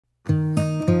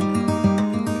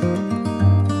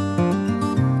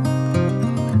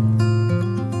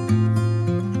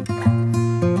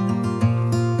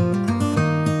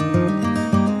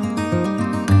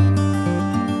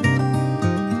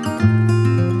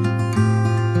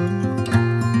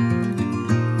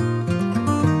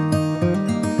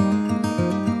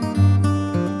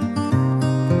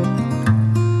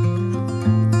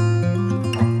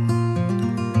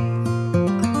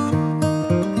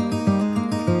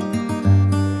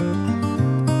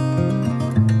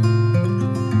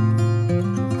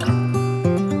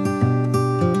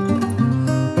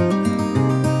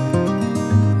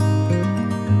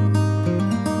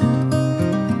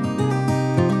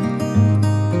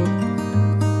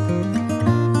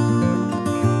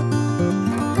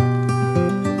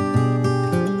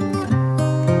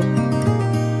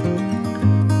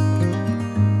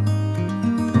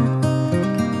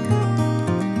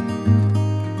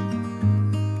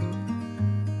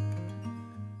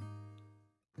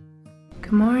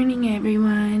Good morning,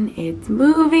 everyone. It's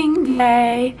moving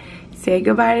day. Say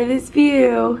goodbye to this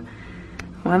view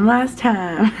one last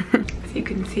time. As you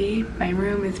can see, my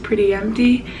room is pretty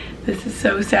empty. This is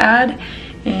so sad.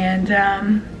 And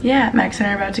yeah, Max and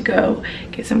I are about to go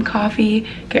get some coffee,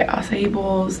 get acai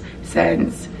bowls,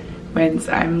 since once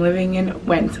I'm living in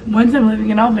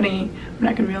Albany, I'm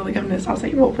not gonna be able to come to this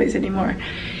acai bowl place anymore.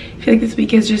 I feel like this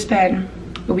week has just been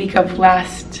a week of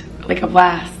last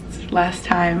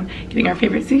time getting our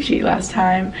favorite sushi, last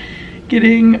time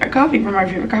getting our coffee from our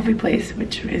favorite coffee place,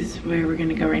 which is where we're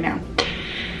gonna go right now.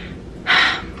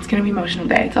 It's gonna be an emotional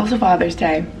day. It's also Father's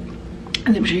Day.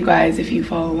 As I'm sure you guys, if you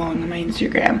follow along on my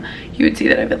Instagram, you would see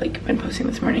that I've been posting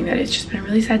this morning that it's just been a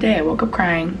really sad day. I woke up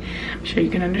crying. I'm sure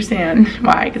you can understand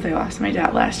why, because I lost my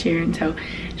dad last year, and so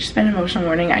it's just been an emotional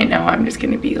morning. I know I'm just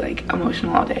gonna be like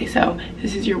emotional all day, so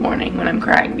this is your warning when I'm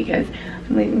crying because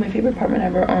I'm leaving my favorite apartment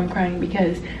ever, or I'm crying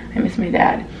because I miss my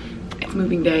dad. It's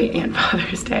moving day and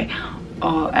Father's Day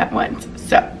all at once.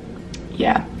 So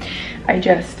yeah, I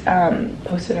just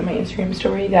posted on my Instagram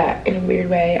story that in a weird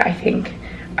way I think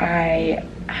I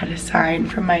had a sign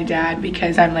from my dad,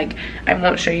 because I'm like, I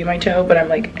won't show you my toe, but I'm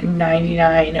like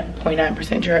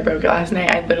 99.9% sure I broke it last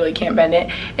night. I literally can't bend it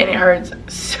and it hurts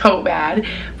so bad,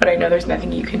 but I know there's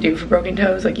nothing you can do for broken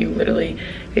toes. Like, you literally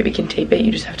maybe can tape it,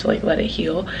 you just have to like let it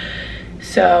heal.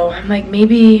 So I'm like,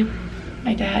 maybe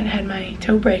my dad had my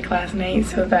toe break last night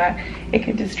so that it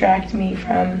could distract me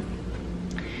from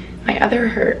my other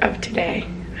hurt of today.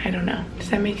 I don't know, does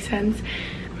that make sense?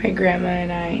 My grandma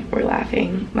and I were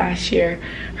laughing last year.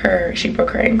 She broke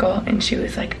her ankle and she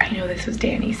was like, I know this was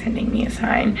Danny sending me a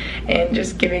sign and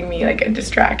just giving me like a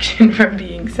distraction from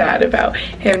being sad about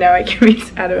him. Now I can be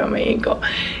sad about my ankle.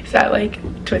 Is that like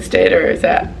twisted, or is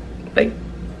that like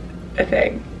a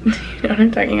thing? You know what I'm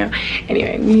talking about?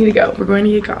 Anyway, we need to go. We're going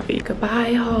to get coffee.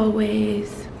 Goodbye,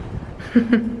 hallways.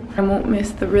 I won't miss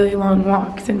the really long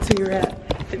walk since we were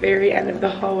at the very end of the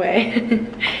hallway.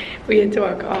 We had to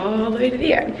walk all the way to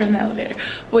the end from the elevator.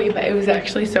 Wait, but it was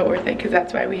actually so worth it, because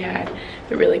that's why we had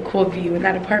the really cool view in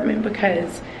that apartment,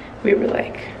 because we were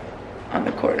like on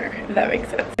the corner, if that makes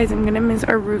sense. Guys, I'm gonna miss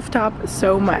our rooftop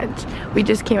so much. We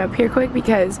just came up here quick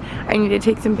because I need to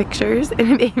take some pictures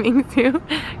in a bathing suit.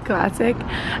 Classic.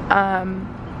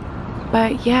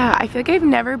 But yeah, I feel like I've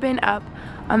never been up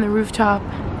on the rooftop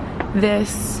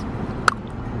this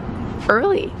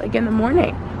early, like in the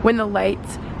morning, when the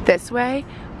light's this way.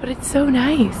 But it's so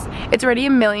nice. It's already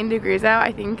 1,000,000 degrees out.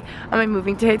 I think on my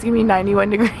moving today it's gonna be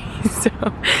 91 degrees, so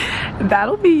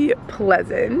that'll be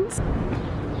pleasant.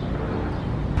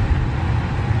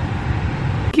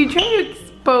 You trying to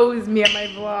expose me on my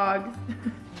vlogs?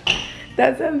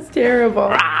 That sounds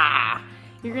terrible.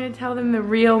 You're gonna tell them the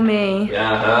real me.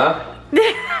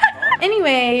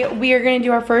 Anyway, we are gonna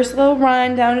do our first little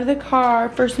run down to the car,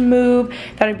 first move.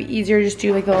 Thought it'd be easier to just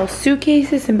do like the little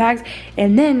suitcases and bags,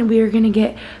 and then we are gonna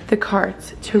get the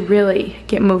carts to really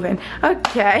get moving.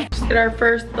 Okay, just did our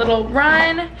first little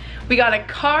run. We got a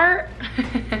cart.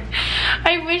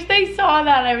 I wish they saw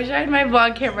that. I wish I had my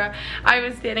vlog camera. I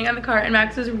was standing on the cart and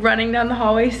Max was running down the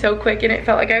hallway so quick and it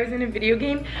felt like I was in a video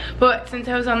game. But since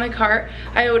I was on the cart,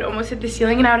 I would almost hit the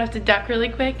ceiling and I would have to duck really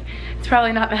quick. It's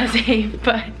probably not that safe,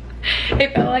 but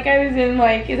it felt like I was in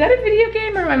like, is that a video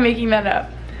game or am I making that up?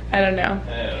 I don't know.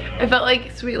 It felt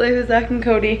like Sweet Life of Zach and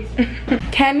Cody.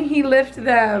 Can he lift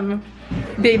them?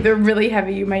 Babe, they're really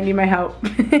heavy. You might need my help.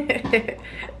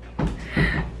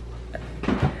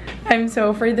 I'm so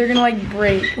afraid they're gonna like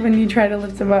break when you try to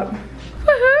lift them up.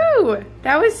 Woohoo!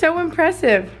 That was so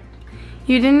impressive.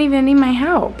 You didn't even need my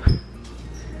help.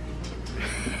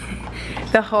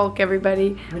 The Hulk,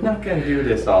 everybody. We're not gonna do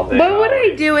this all day. What would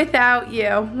I do without you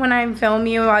when I film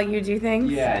you while you do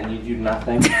things? Yeah, and you do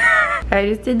nothing. I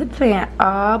just did the plant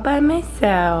all by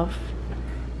myself.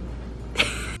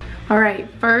 Alright,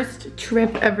 first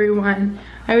trip, everyone.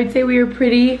 I would say we were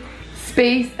pretty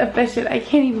space efficient. I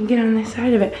can't even get on this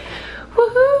side of it.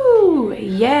 Woohoo!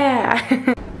 Yeah!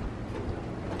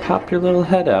 Pop your little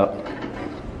head out.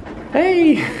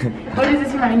 Hey! What does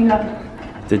this remind you of?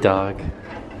 The dog.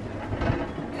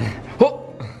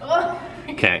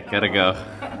 Okay, gotta go.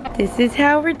 This is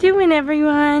how we're doing,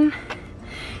 everyone.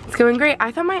 It's going great.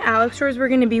 I thought my Alex drawers were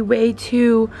gonna be way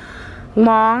too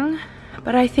long,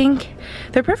 but I think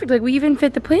they're perfect. Like, we even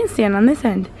fit the plant stand on this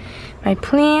end. My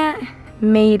plant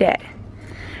made it.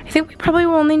 I think we probably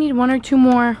will only need 1 or 2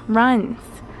 more runs.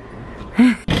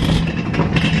 Back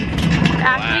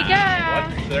we go.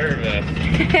 What service?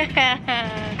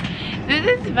 This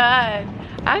is fun.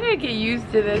 I'm gonna get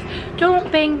used to this.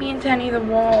 Don't bang me into any of the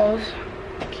walls.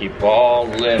 Keep all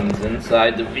limbs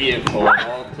inside the vehicle at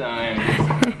all times.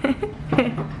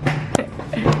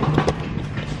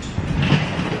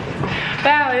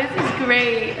 Wow, this is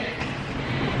great.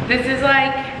 This is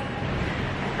like,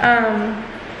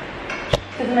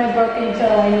 this is my broken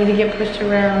toe. I need to get pushed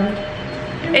around.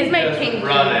 It's my pinky.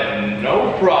 Running,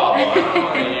 no problem. I don't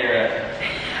want to hear it.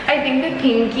 I think the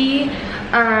pinky,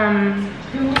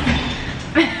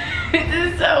 this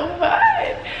is so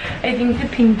fun. I think the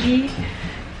pinky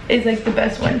is like the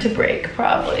best one to break,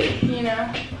 probably, you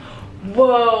know?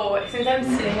 Whoa, since I'm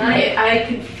sitting on it, I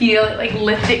can feel it like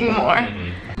lifting more.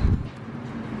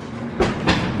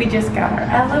 We just got our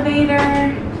elevator.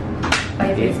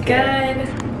 Life is good.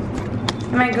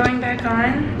 Am I going back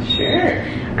on? Sure.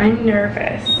 I'm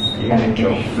nervous. You're gonna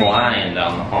go flying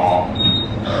down the hall.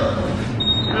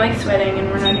 I'm like sweating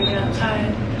and we're not even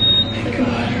outside. It's like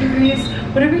 100 degrees.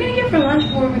 What are we gonna get for lunch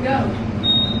before we go?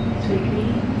 Sweet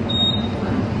meat?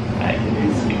 I can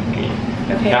do sweet meat.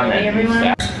 Okay, ready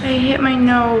everyone? I hit my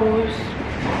nose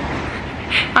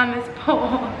on this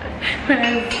pole when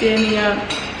I was standing up.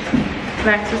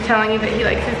 Max was telling me that he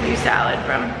likes his new salad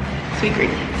from Sweet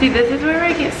Green. See, this is where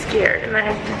I get scared and I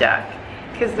have to duck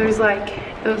because there's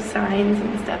like those signs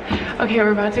and stuff. Okay,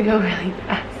 we're about to go really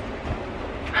fast.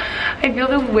 I feel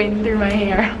the wind through my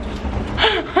hair.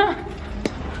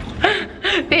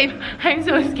 Babe, I'm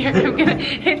so scared I'm gonna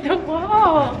hit the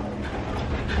wall.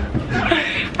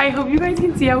 I hope you guys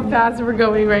can see how fast we're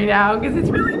going right now because it's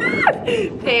really bad.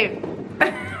 Babe.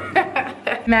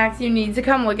 Max, you need to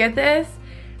come look at this.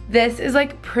 This is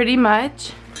like pretty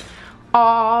much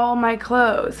all my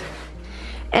clothes.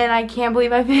 And I can't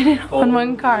believe I fit it on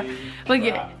one car. Look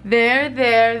at there,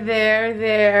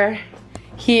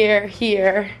 here,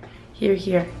 here.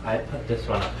 I put this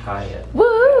one up high yet. Woo!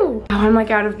 Oh, I'm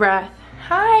like out of breath.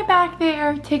 Hi back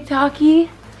there, TikToky.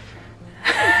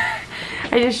 I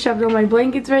just shoved all my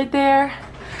blankets right there.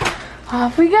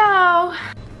 Off we go. I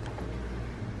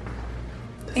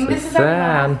think this is our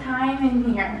last time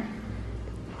in here.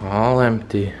 All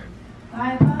empty.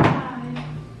 Bye bye.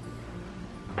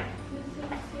 This is so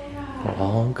sad.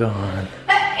 All gone.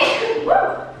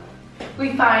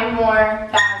 We find more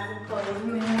bags of clothes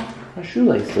in there. My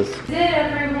shoelaces. That's it,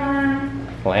 everyone.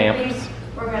 Lamps.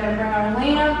 We're gonna bring our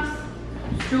lamps,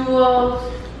 stools,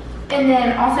 and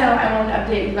then also I wanted to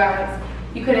update you guys.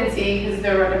 You couldn't see because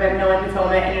there would have been no one to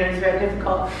film it and it was very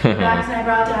difficult. Max and I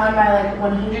brought down my like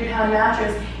 100-pound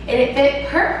mattress and it fit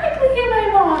perfectly in my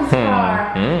mom's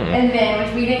car. And then,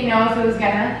 which we didn't know if it was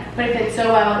gonna, but it fit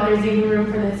so well and there's even room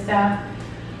for this stuff.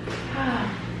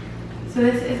 So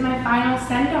this is my final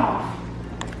send-off.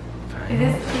 Is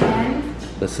this the end?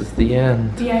 This is the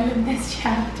end. The end of this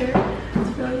chapter.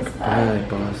 It's really sad. Bye,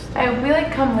 Boston. I hope we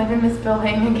like come live in this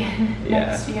building again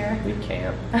next year. We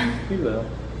can't. We will.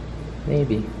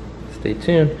 Maybe. Stay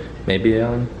tuned. Maybe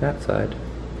on that side.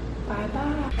 Bye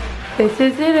bye. This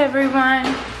is it, everyone.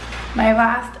 My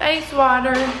last ice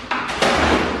water.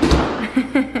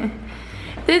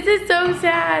 This is so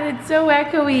sad. It's so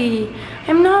echoey.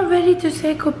 I'm not ready to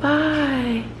say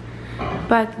goodbye.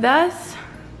 But thus,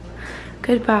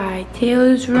 goodbye.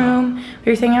 Taylor's room.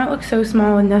 We were saying how it looks so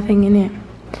small with nothing in it.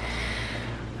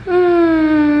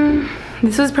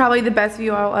 This was probably the best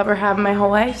view I'll ever have in my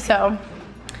whole life, so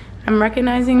I'm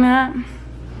recognizing that.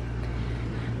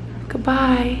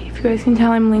 Goodbye. If you guys can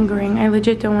tell, I'm lingering. I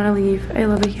legit don't want to leave. I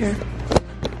love it here.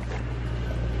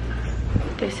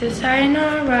 This is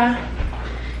sayonara.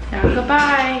 Now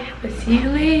goodbye. We'll see you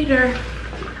later.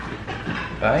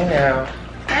 Bye now.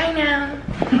 Bye now.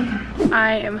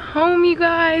 I am home, you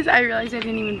guys. I realized I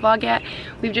didn't even vlog yet.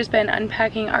 We've just been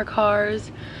unpacking our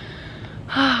cars.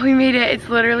 Oh, we made it. It's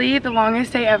literally the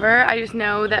longest day ever. I just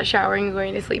know that showering and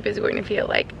going to sleep is going to feel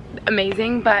like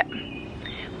amazing, but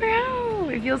we're out.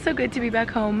 It feels so good to be back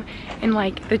home in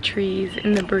like the trees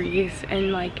and the breeze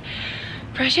and like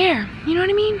fresh air, you know what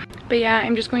I mean? But yeah,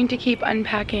 I'm just going to keep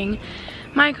unpacking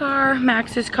my car,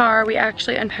 Max's car. We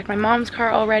actually unpacked my mom's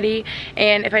car already,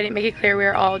 and if I didn't make it clear, we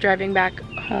are all driving back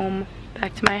home,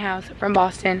 back to my house from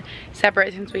Boston,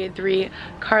 separate since we had 3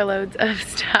 carloads of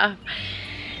stuff.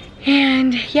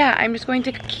 And yeah, I'm just going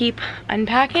to keep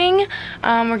unpacking.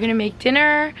 We're gonna make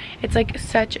dinner. It's like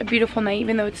such a beautiful night,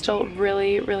 even though it's still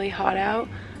really, really hot out.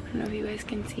 I don't know if you guys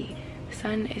can see. The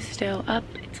sun is still up.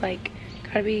 It's like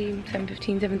gotta be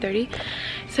 7:15, 7:30.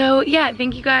 So yeah,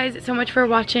 thank you guys so much for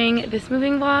watching this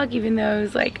moving vlog, even though it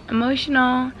was like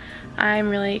emotional. I'm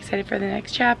really excited for the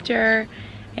next chapter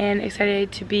and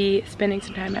excited to be spending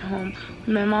some time at home with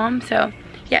my mom. So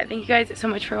yeah, thank you guys so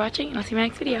much for watching, and I'll see you in my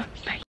next video. Bye.